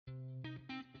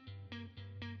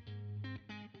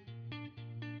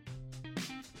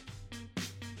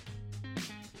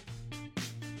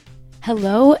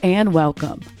Hello and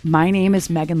welcome. My name is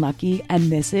Megan Lucky,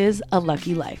 and this is A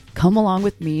Lucky Life. Come along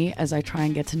with me as I try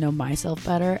and get to know myself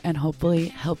better and hopefully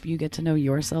help you get to know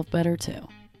yourself better too.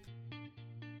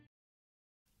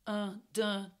 1,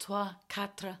 2, 3,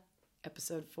 4.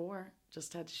 Episode 4.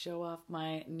 Just had to show off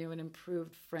my new and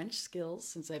improved French skills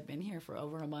since I've been here for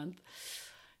over a month.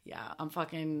 Yeah, I'm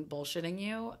fucking bullshitting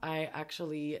you. I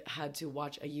actually had to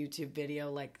watch a YouTube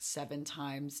video like 7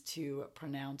 times to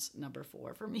pronounce number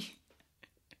 4 for me.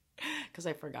 Because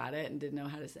I forgot it and didn't know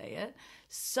how to say it.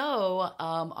 So,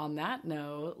 on that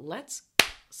note, let's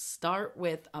start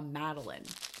with a Madeleine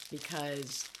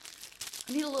because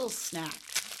I need a little snack.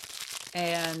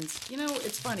 And, you know,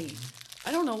 it's funny.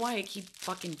 I don't know why I keep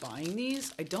fucking buying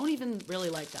these. I don't even really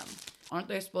like them. Aren't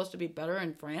they supposed to be better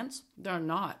in France? They're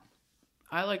not.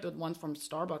 I like the ones from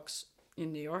Starbucks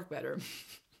in New York better.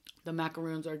 The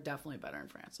macaroons are definitely better in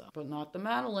France, though. But not the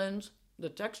Madeleines. The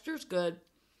texture's good.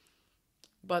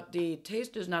 But the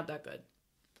taste is not that good.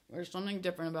 There's something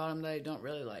different about them that I don't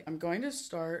really like. I'm going to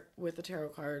start with a tarot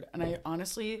card. And I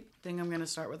honestly think I'm going to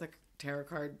start with a tarot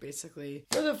card basically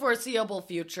for the foreseeable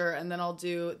future. And then I'll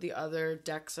do the other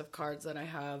decks of cards that I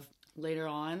have later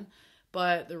on.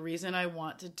 But the reason I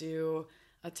want to do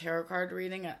a tarot card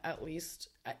reading, at least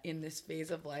in this phase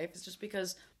of life, is just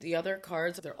because the other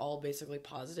cards, they're all basically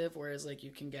positive. Whereas like you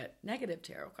can get negative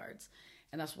tarot cards.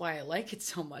 And that's why I like it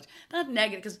so much. Not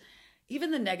negative, because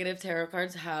even the negative tarot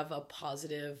cards have a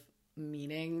positive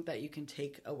meaning that you can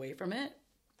take away from it.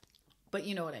 But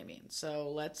you know what I mean. So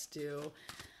let's do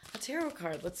a tarot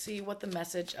card. Let's see what the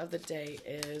message of the day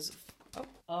is.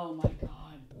 Oh my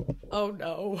God. Oh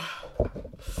no.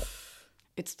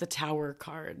 It's the Tower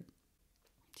card.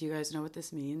 Do you guys know what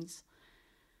this means?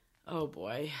 Oh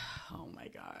boy. Oh my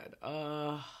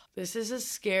God. This is a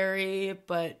scary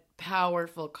but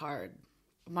powerful card.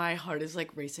 My heart is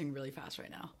like racing really fast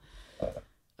right now.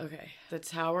 Okay, the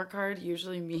Tower card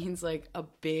usually means like a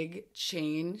big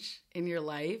change in your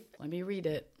life. Let me read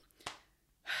it.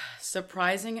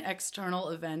 Surprising external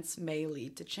events may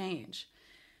lead to change.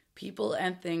 People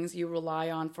and things you rely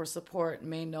on for support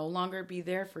may no longer be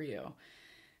there for you.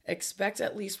 Expect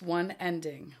at least one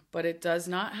ending, but it does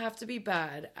not have to be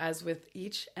bad, as with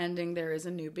each ending there is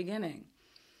a new beginning.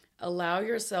 Allow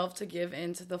yourself to give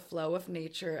in to the flow of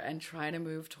nature and try to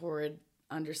move toward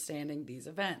understanding these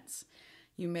events.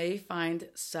 You may find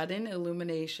sudden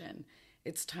illumination.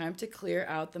 It's time to clear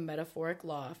out the metaphoric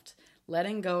loft,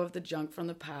 letting go of the junk from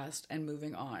the past and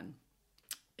moving on.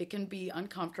 It can be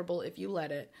uncomfortable if you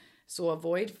let it, so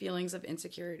avoid feelings of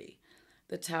insecurity.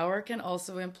 The Tower can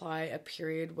also imply a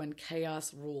period when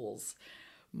chaos rules.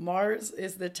 Mars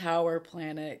is the Tower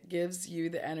planet, gives you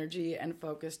the energy and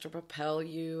focus to propel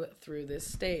you through this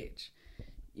stage.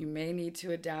 You may need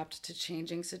to adapt to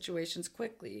changing situations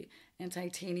quickly, and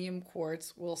titanium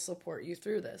quartz will support you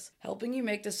through this, helping you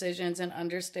make decisions and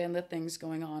understand the things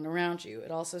going on around you. It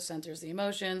also centers the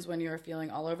emotions. When you're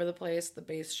feeling all over the place, the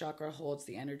base chakra holds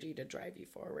the energy to drive you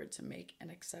forward to make and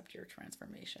accept your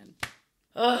transformation.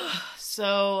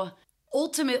 So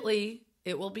ultimately,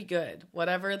 it will be good.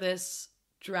 Whatever this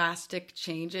drastic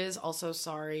changes. Also,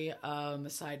 sorry,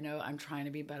 side note, I'm trying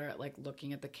to be better at like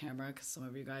looking at the camera because some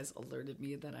of you guys alerted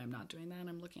me that I'm not doing that and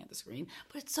I'm looking at the screen,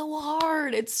 but it's so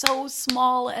hard. It's so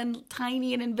small and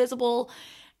tiny and invisible,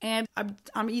 and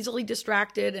I'm easily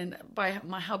distracted and by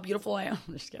how beautiful I am.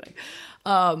 I'm just kidding.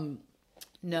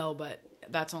 No, but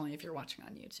that's only if you're watching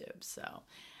on YouTube. So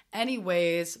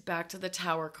anyways, back to the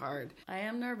Tower card. I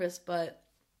am nervous, but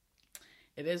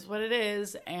it is what it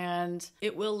is, and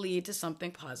it will lead to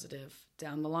something positive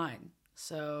down the line.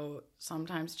 So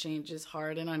sometimes change is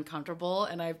hard and uncomfortable,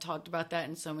 and I've talked about that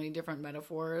in so many different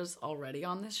metaphors already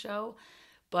on this show,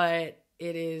 but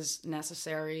it is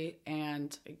necessary,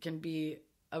 and it can be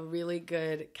a really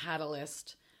good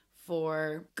catalyst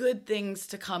for good things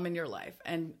to come in your life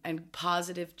and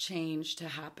positive change to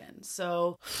happen.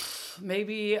 So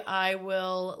maybe I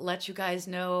will let you guys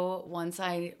know once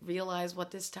I realize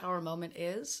what this Tower moment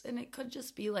is. And it could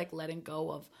just be like letting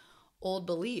go of old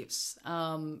beliefs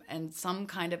and some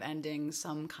kind of ending,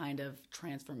 some kind of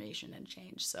transformation and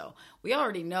change. So we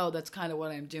already know that's kind of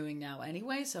what I'm doing now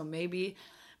anyway. So maybe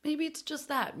it's just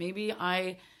that. Maybe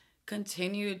I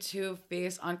continue to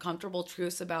face uncomfortable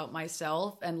truths about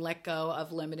myself and let go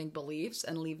of limiting beliefs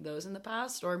and leave those in the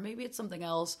past. Or maybe it's something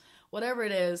else. Whatever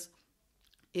it is,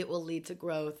 it will lead to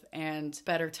growth and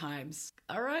better times.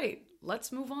 All right,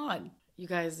 let's move on. You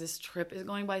guys, this trip is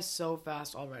going by so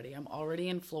fast already. I'm already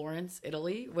in Florence,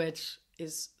 Italy, which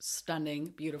is stunning,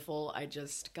 beautiful. I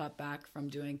just got back from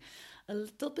doing a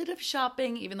little bit of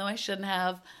shopping, even though I shouldn't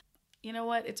have. You know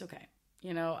what? It's okay.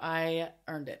 I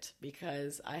earned it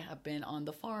because I have been on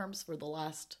the farms for the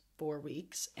last 4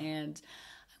 weeks, and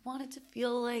I wanted to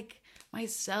feel like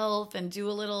myself and do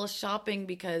a little shopping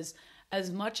because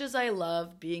as much as I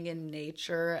love being in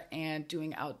nature and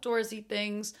doing outdoorsy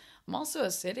things, I'm also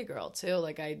a city girl too.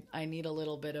 Like I need a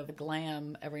little bit of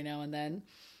glam every now and then.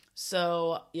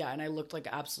 So yeah, and I looked like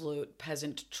absolute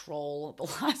peasant troll the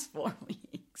last 4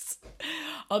 weeks.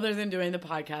 Other than doing the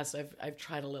podcast, I've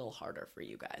tried a little harder for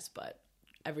you guys, but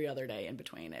every other day in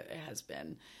between, it has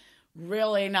been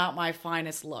really not my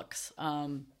finest looks.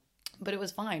 But it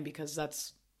was fine because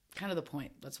that's kind of the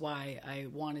point. That's why I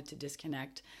wanted to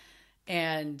disconnect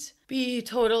and be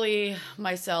totally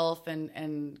myself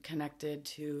and connected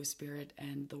to spirit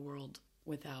and the world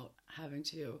without having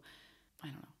to, I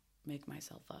don't know, make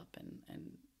myself up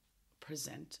and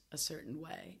present a certain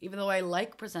way. Even though I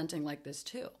like presenting like this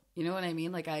too. You know what I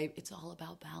mean? Like it's all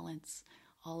about balance.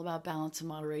 All about balance and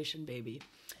moderation, baby.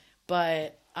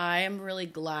 But I am really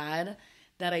glad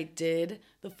that I did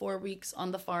the 4 weeks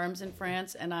on the farms in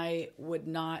France, and I would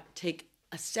not take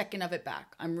a second of it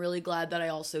back. I'm really glad that I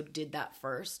also did that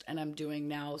first, and I'm doing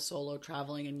now solo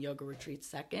traveling and yoga retreats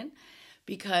second,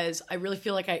 because I really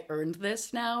feel like I earned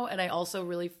this now, and I also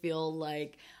really feel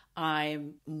like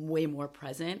I'm way more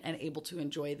present and able to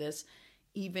enjoy this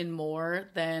even more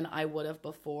than I would have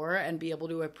before and be able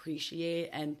to appreciate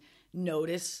and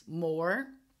notice more.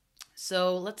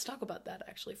 So let's talk about that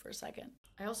actually for a second.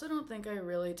 I also don't think I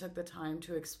really took the time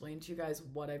to explain to you guys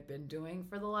what I've been doing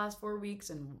for the last 4 weeks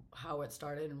and how it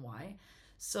started and why.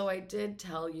 So I did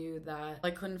tell you that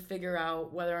I couldn't figure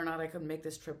out whether or not I could make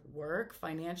this trip work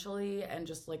financially and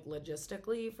just like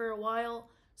logistically for a while.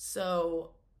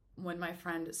 So when my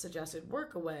friend suggested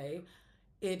Workaway,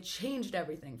 it changed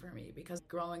everything for me because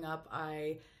growing up,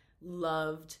 I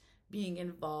loved being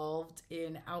involved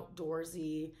in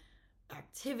outdoorsy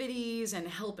activities and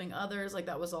helping others. Like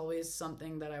that was always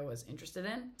something that I was interested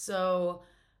in. So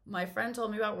my friend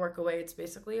told me about Workaway. It's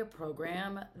basically a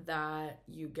program that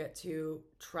you get to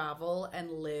travel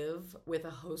and live with a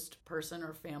host person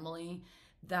or family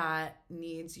that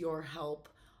needs your help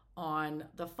on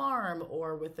the farm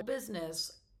or with the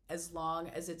business, as long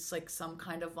as it's like some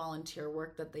kind of volunteer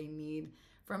work that they need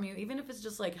from you, even if it's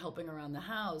just like helping around the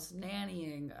house,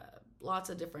 nannying, lots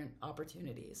of different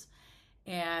opportunities.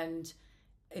 And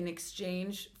in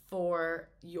exchange for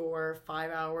your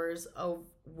 5 hours of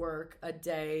work a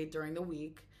day during the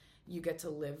week, you get to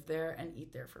live there and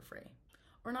eat there for free.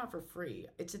 Or not for free,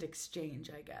 it's an exchange,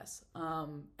 I guess.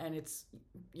 And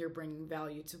you're bringing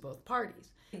value to both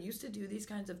parties. I used to do these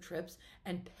kinds of trips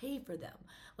and pay for them.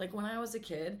 Like when I was a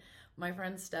kid, my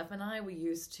friend Steph and I, we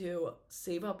used to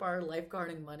save up our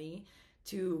lifeguarding money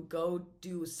to go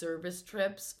do service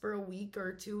trips for a week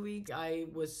or 2 weeks. I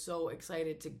was so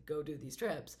excited to go do these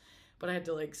trips, but I had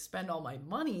to like spend all my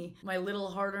money, my little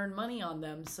hard-earned money on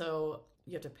them. So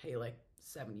you have to pay like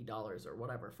 $70 or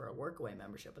whatever for a Workaway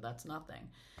membership, but that's nothing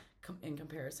in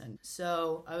comparison.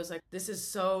 So I was like, this is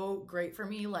so great for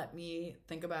me. Let me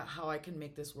think about how I can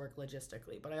make this work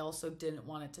logistically. But I also didn't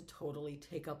want it to totally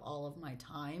take up all of my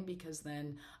time because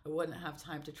then I wouldn't have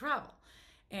time to travel.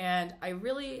 And I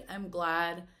really am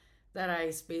glad that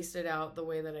I spaced it out the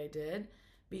way that I did,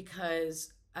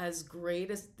 because as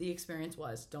great as the experience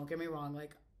was, don't get me wrong,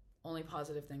 like only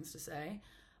positive things to say,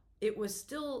 it was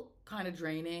still kind of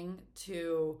draining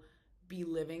to be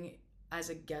living as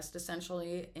a guest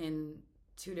essentially in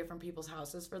two different people's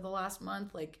houses for the last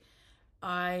month. Like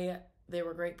they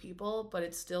were great people, but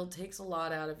it still takes a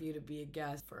lot out of you to be a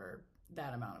guest for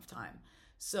that amount of time.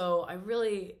 So I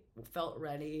really felt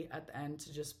ready at the end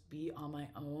to just be on my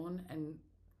own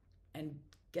and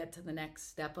get to the next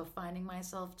step of finding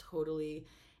myself totally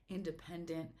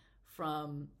independent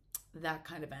from that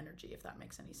kind of energy, if that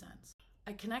makes any sense.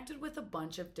 I connected with a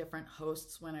bunch of different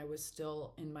hosts when I was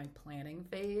still in my planning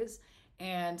phase,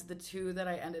 and the two that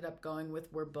I ended up going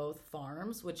with were both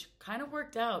farms, which kind of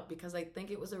worked out because I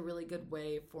think it was a really good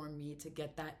way for me to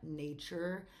get that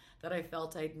nature that I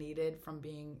felt I'd needed from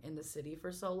being in the city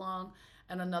for so long,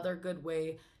 and another good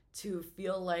way to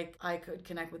feel like I could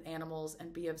connect with animals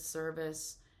and be of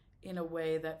service in a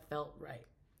way that felt right.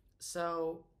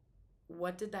 So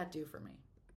what did that do for me?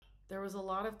 There was a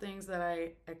lot of things that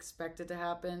I expected to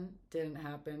happen, didn't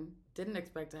happen, didn't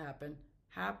expect to happen,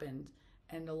 happened,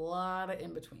 and a lot of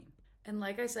in between. And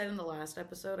like I said in the last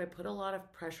episode, I put a lot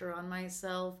of pressure on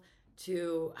myself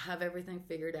to have everything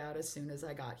figured out as soon as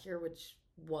I got here, which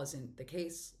wasn't the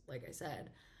case, like I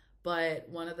said. But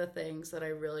one of the things that I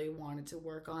really wanted to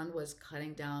work on was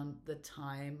cutting down the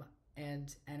time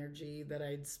and energy that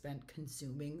I'd spent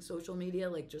consuming social media,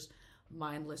 like just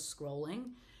mindless scrolling.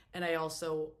 And I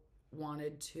also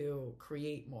wanted to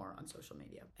create more on social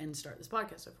media and start this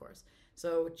podcast, of course.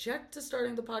 So check to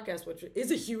starting the podcast, which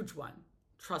is a huge one.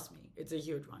 Trust me, it's a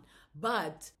huge one.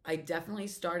 But I definitely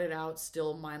started out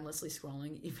still mindlessly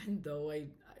scrolling, even though I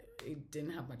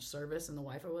didn't have much service and the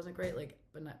Wi-Fi wasn't great. Like,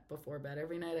 but not before bed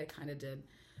every night, I kind of did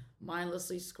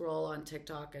mindlessly scroll on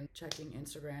TikTok and checking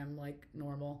Instagram like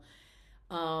normal.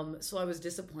 So I was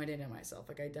disappointed in myself.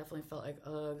 Like, I definitely felt like,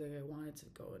 oh, I wanted to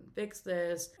go and fix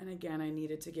this. And again, I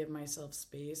needed to give myself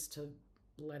space to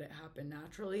let it happen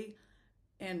naturally.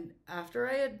 And after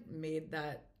I had made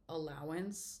that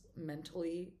allowance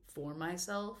mentally for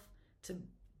myself to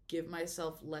give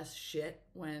myself less shit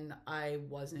when I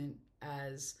wasn't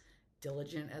as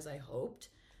diligent as I hoped,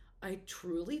 I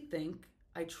truly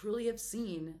have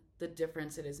seen the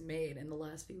difference it has made in the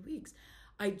last few weeks.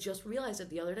 I just realized it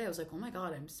the other day. I was like, oh my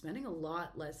God, I'm spending a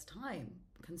lot less time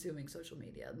consuming social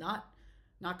media.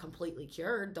 Not completely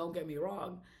cured, don't get me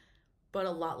wrong, but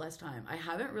a lot less time. I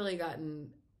haven't really gotten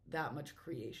that much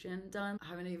creation done. I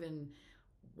haven't even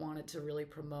wanted to really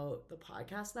promote the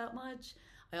podcast that much.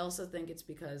 I also think it's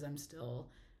because I'm still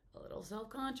a little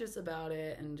self-conscious about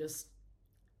it, and just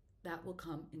that will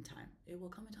come in time. It will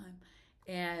come in time.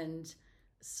 And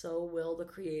so will the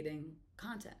creating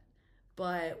content.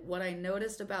 But what I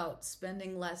noticed about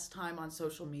spending less time on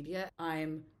social media,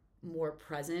 I'm more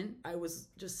present. I was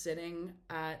just sitting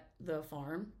at the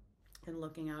farm and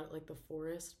looking out at like the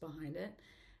forest behind it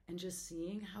and just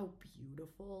seeing how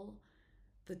beautiful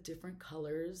the different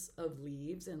colors of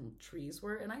leaves and trees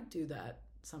were. And I do that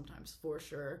sometimes for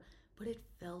sure, but it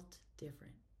felt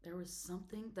different. There was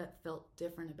something that felt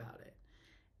different about it.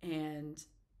 And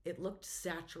it looked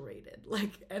saturated.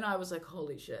 And I was like,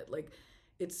 holy shit.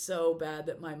 It's so bad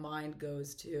that my mind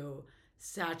goes to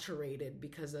saturated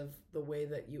because of the way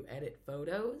that you edit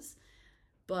photos.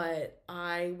 But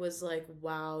I was like,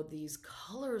 wow, these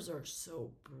colors are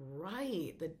so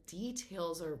bright. The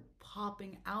details are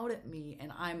popping out at me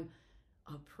and I'm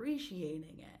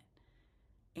appreciating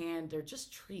it. And they're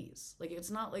just trees.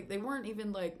 It's not like they weren't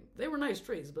even they were nice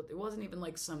trees, but it wasn't even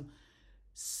like some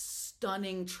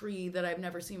stunning tree that I've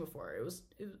never seen before. It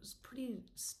was pretty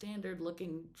standard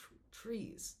looking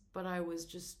trees, but I was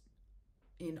just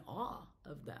in awe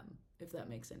of them, if that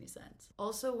makes any sense.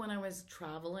 Also, when I was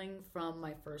traveling from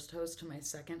my first host to my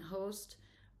second host,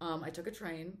 I took a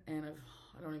train, and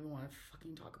I don't even want to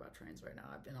fucking talk about trains right now.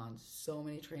 I've been on so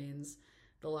many trains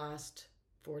the last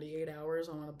 48 hours.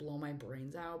 I want to blow my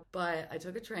brains out. But I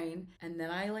took a train, and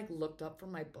then I looked up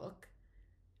from my book,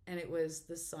 and it was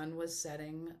the sun was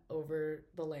setting over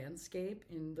the landscape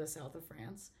in the south of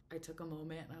France. I took a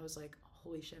moment, and I was like,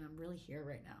 holy shit, I'm really here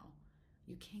right now.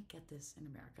 You can't get this in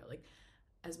America.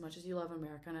 As much as you love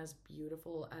America and as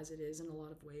beautiful as it is in a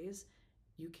lot of ways,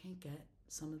 you can't get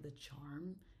some of the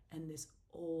charm and this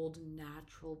old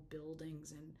natural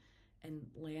buildings and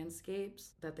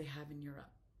landscapes that they have in Europe.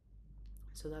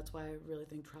 So that's why I really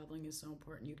think traveling is so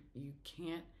important. You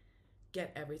can't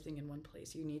get everything in one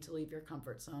place. You need to leave your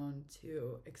comfort zone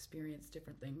to experience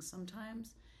different things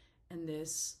sometimes. And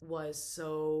this was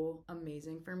so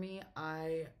amazing for me.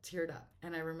 I teared up.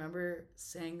 And I remember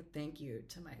saying thank you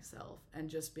to myself and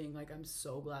just being like, I'm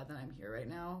so glad that I'm here right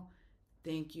now.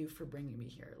 Thank you for bringing me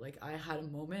here. I had a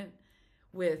moment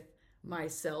with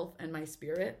myself and my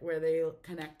spirit where they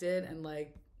connected and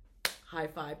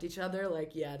high-fived each other.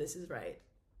 Yeah, this is right.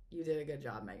 You did a good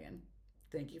job, Megan.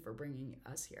 Thank you for bringing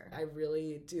us here. I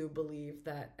really do believe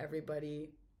that everybody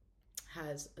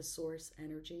has a source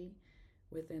energy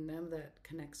within them that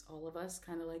connects all of us,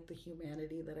 kind of like the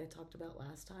humanity that I talked about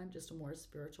last time, just a more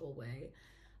spiritual way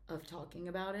of talking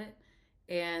about it.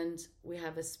 And we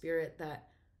have a spirit that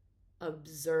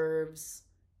observes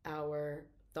our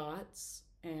thoughts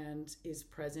and is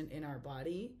present in our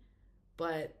body,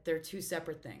 but they're two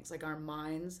separate things. Our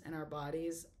minds and our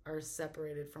bodies are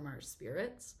separated from our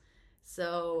spirits.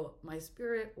 So my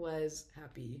spirit was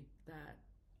happy that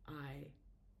I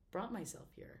brought myself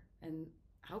here. And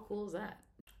how cool is that?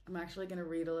 I'm actually going to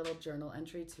read a little journal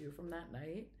entry too from that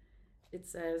night. It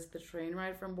says, the train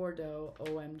ride from Bordeaux,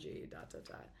 OMG, ...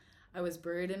 I was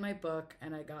buried in my book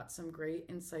and I got some great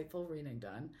insightful reading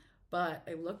done, but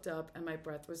I looked up and my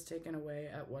breath was taken away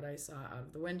at what I saw out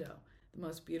of the window. The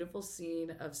most beautiful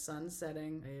scene of sun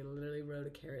setting, I literally wrote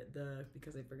a caret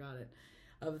because I forgot it,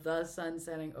 of the sun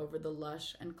setting over the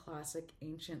lush and classic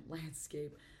ancient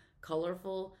landscape,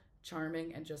 colorful,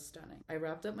 charming, and just stunning. I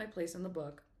wrapped up my place in the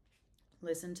book,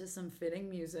 listened to some fitting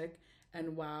music,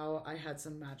 and wow, I had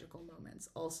some magical moments.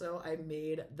 Also, I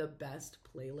made the best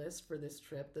playlist for this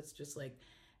trip that's just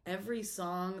every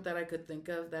song that I could think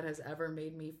of that has ever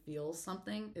made me feel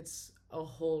something. It's a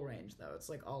whole range though. It's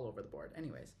all over the board.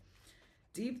 Anyways,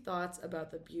 Deep thoughts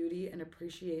about the beauty and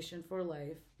appreciation for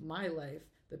life, my life,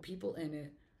 the people in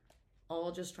it,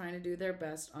 all just trying to do their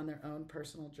best on their own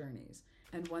personal journeys.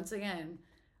 And once again,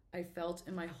 I felt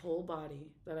in my whole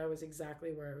body that I was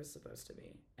exactly where I was supposed to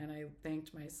be. And I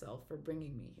thanked myself for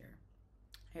bringing me here.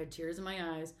 I had tears in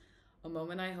my eyes, a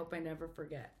moment I hope I never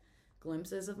forget.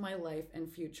 Glimpses of my life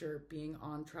and future being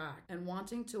on track and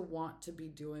wanting to be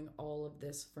doing all of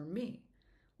this for me.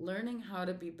 Learning how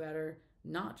to be better,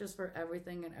 not just for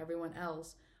everything and everyone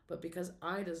else, but because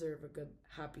I deserve a good,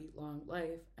 happy, long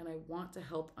life. And I want to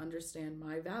help understand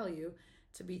my value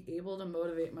to be able to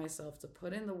motivate myself to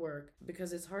put in the work,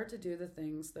 because it's hard to do the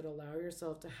things that allow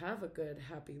yourself to have a good,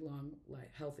 happy, long,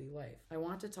 healthy life. I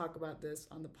want to talk about this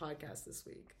on the podcast this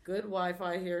week. Good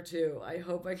Wi-Fi here too. I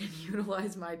hope I can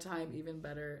utilize my time even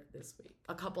better this week.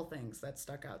 A couple things that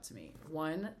stuck out to me.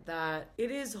 One, that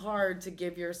it is hard to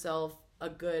give yourself a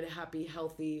good, happy,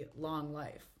 healthy, long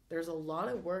life. There's a lot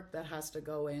of work that has to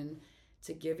go in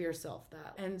to give yourself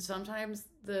that. And sometimes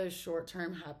the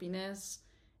short-term happiness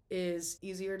is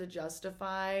easier to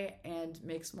justify and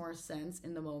makes more sense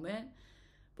in the moment.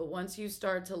 But once you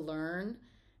start to learn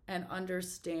and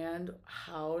understand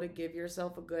how to give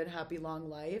yourself a good, happy, long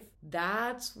life,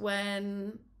 that's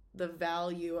when the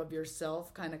value of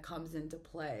yourself kind of comes into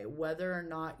play. Whether or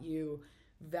not you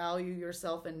value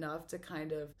yourself enough to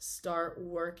kind of start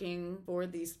working for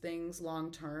these things long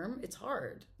term, it's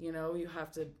hard. You know, you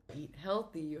have to eat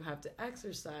healthy, you have to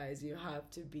exercise, you have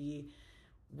to be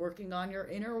working on your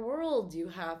inner world, you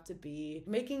have to be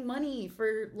making money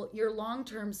for your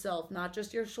long-term self, not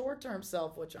just your short-term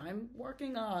self, which I'm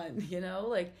working on. You know,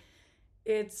 like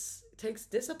it takes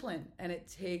discipline, and it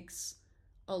takes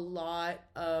a lot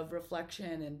of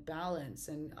reflection and balance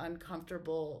and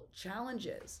uncomfortable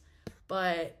challenges.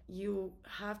 But you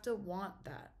have to want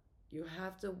that. You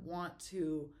have to want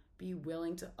to be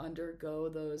willing to undergo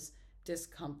those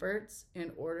discomforts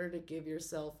in order to give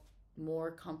yourself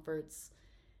more comforts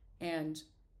and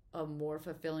a more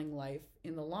fulfilling life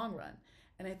in the long run.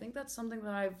 And I think that's something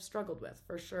that I've struggled with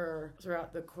for sure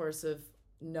throughout the course of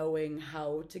knowing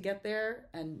how to get there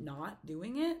and not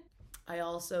doing it. I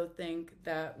also think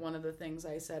that one of the things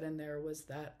I said in there was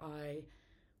that I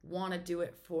want to do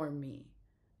it for me.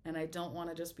 And I don't want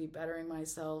to just be bettering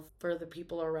myself for the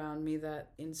people around me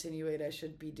that insinuate I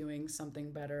should be doing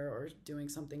something better or doing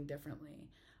something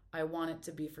differently. I want it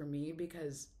to be for me,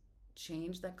 because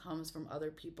change that comes from other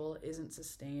people isn't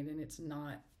sustained, and it's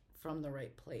not from the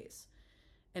right place.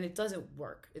 And it doesn't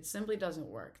work. It simply doesn't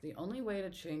work. The only way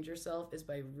to change yourself is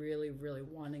by really, really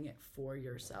wanting it for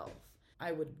yourself.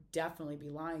 I would definitely be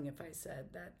lying if I said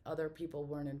that other people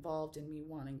weren't involved in me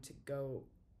wanting to go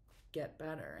get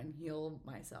better and heal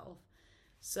myself.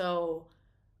 So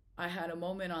I had a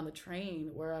moment on the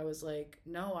train where I was like,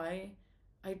 no, I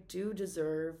do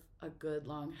deserve a good,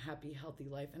 long, happy, healthy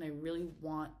life. And I really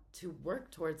want to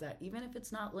work towards that. Even if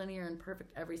it's not linear and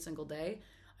perfect every single day,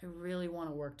 I really want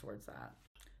to work towards that.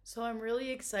 So I'm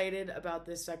really excited about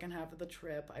this second half of the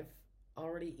trip. I've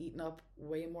already eaten up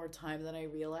way more time than I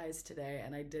realized today,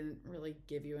 and I didn't really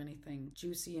give you anything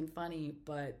juicy and funny,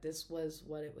 but this was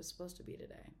what it was supposed to be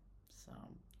today. So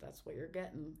that's what you're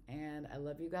getting. And I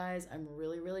love you guys. I'm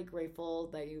really, really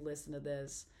grateful that you listen to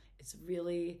this. It's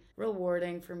really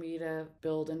rewarding for me to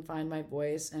build and find my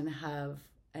voice and have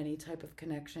any type of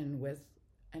connection with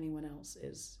anyone else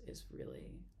is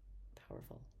really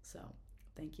powerful. So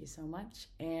thank you so much.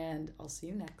 And I'll see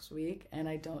you next week. And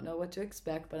I don't know what to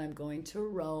expect, but I'm going to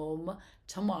Rome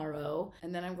tomorrow.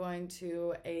 And then I'm going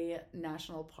to a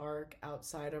national park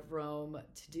outside of Rome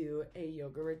to do a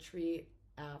yoga retreat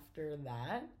after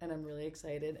that. And I'm really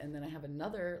excited. And then I have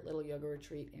another little yoga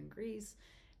retreat in Greece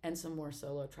and some more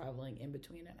solo traveling in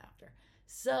between and after.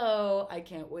 So I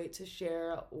can't wait to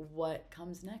share what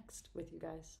comes next with you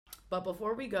guys. But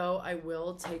before we go, I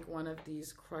will take one of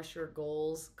these Crush Your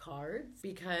Goals cards,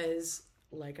 because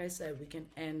like I said, we can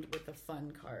end with the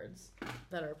fun cards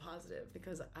that are positive,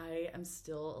 because I am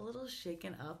still a little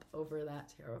shaken up over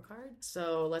that tarot card.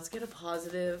 So let's get a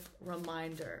positive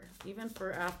reminder, even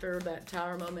for after that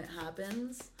tower moment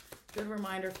happens. Good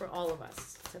reminder for all of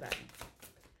us today.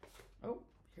 Oh,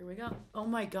 here we go. Oh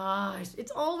my gosh.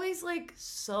 It's always like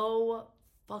so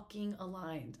fucking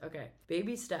aligned. Okay.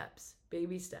 Baby steps,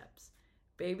 baby steps,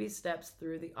 baby steps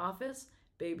through the office,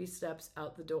 baby steps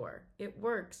out the door. It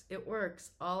works. It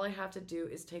works. All I have to do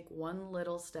is take one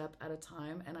little step at a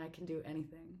time, and I can do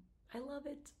anything. I love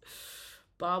it.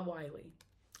 Bob Wiley.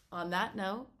 On that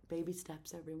note, baby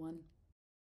steps, everyone.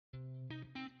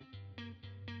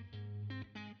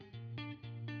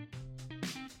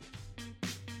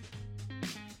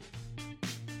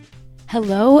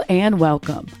 Hello and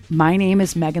welcome. My name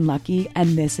is Megan Lucky,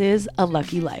 and this is A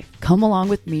Lucky Life. Come along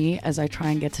with me as I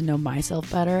try and get to know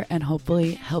myself better and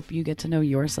hopefully help you get to know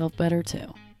yourself better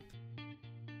too.